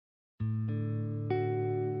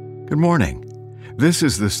Good morning. This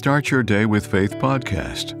is the Start Your Day with Faith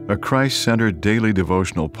podcast, a Christ-centered daily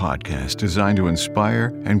devotional podcast designed to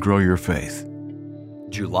inspire and grow your faith.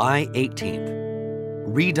 July 18th,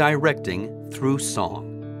 Redirecting Through Song.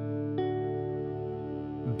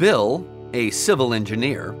 Bill, a civil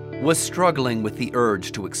engineer, was struggling with the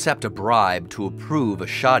urge to accept a bribe to approve a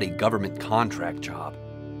shoddy government contract job.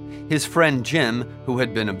 His friend Jim, who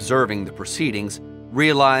had been observing the proceedings,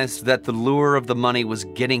 realized that the lure of the money was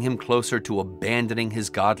getting him closer to abandoning his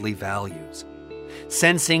godly values.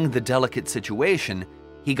 Sensing the delicate situation,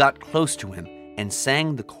 he got close to him and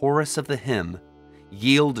sang the chorus of the hymn,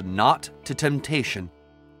 "Yield not to temptation,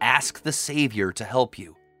 ask the Savior to help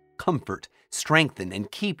you, comfort, strengthen,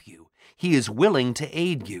 and keep you. He is willing to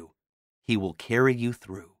aid you. He will carry you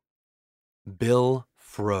through." Bill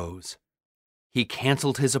froze. He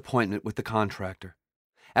canceled his appointment with the contractor.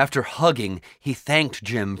 After hugging, he thanked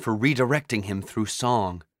Jim for redirecting him through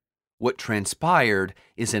song. What transpired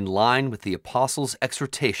is in line with the Apostles'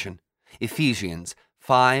 exhortation, Ephesians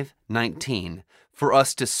 5:19, for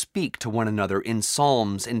us to speak to one another in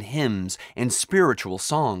psalms and hymns and spiritual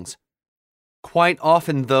songs. Quite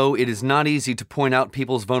often, though, it is not easy to point out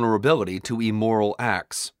people's vulnerability to immoral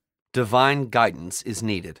acts. Divine guidance is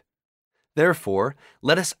needed. Therefore,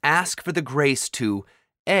 let us ask for the grace to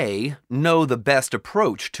A. Know the best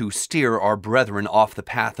approach to steer our brethren off the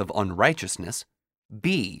path of unrighteousness.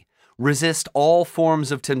 B. Resist all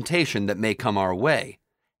forms of temptation that may come our way.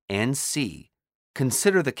 And C.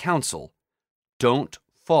 Consider the counsel. Don't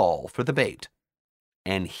fall for the bait.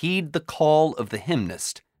 And heed the call of the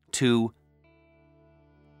hymnist to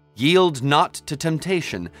yield not to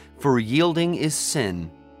temptation, for yielding is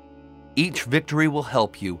sin. Each victory will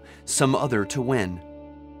help you, some other to win.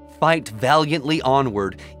 Fight valiantly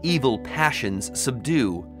onward, evil passions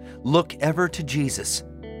subdue. Look ever to Jesus.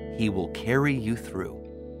 He will carry you through.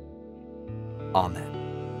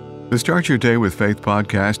 Amen. The Start Your Day with Faith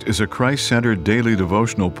podcast is a Christ-centered daily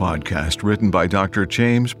devotional podcast written by Dr.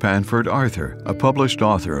 James Panford Arthur, a published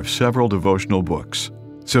author of several devotional books.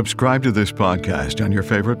 Subscribe to this podcast on your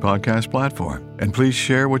favorite podcast platform, and please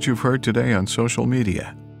share what you've heard today on social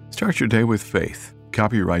media. Start your day with faith.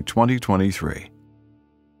 Copyright 2023.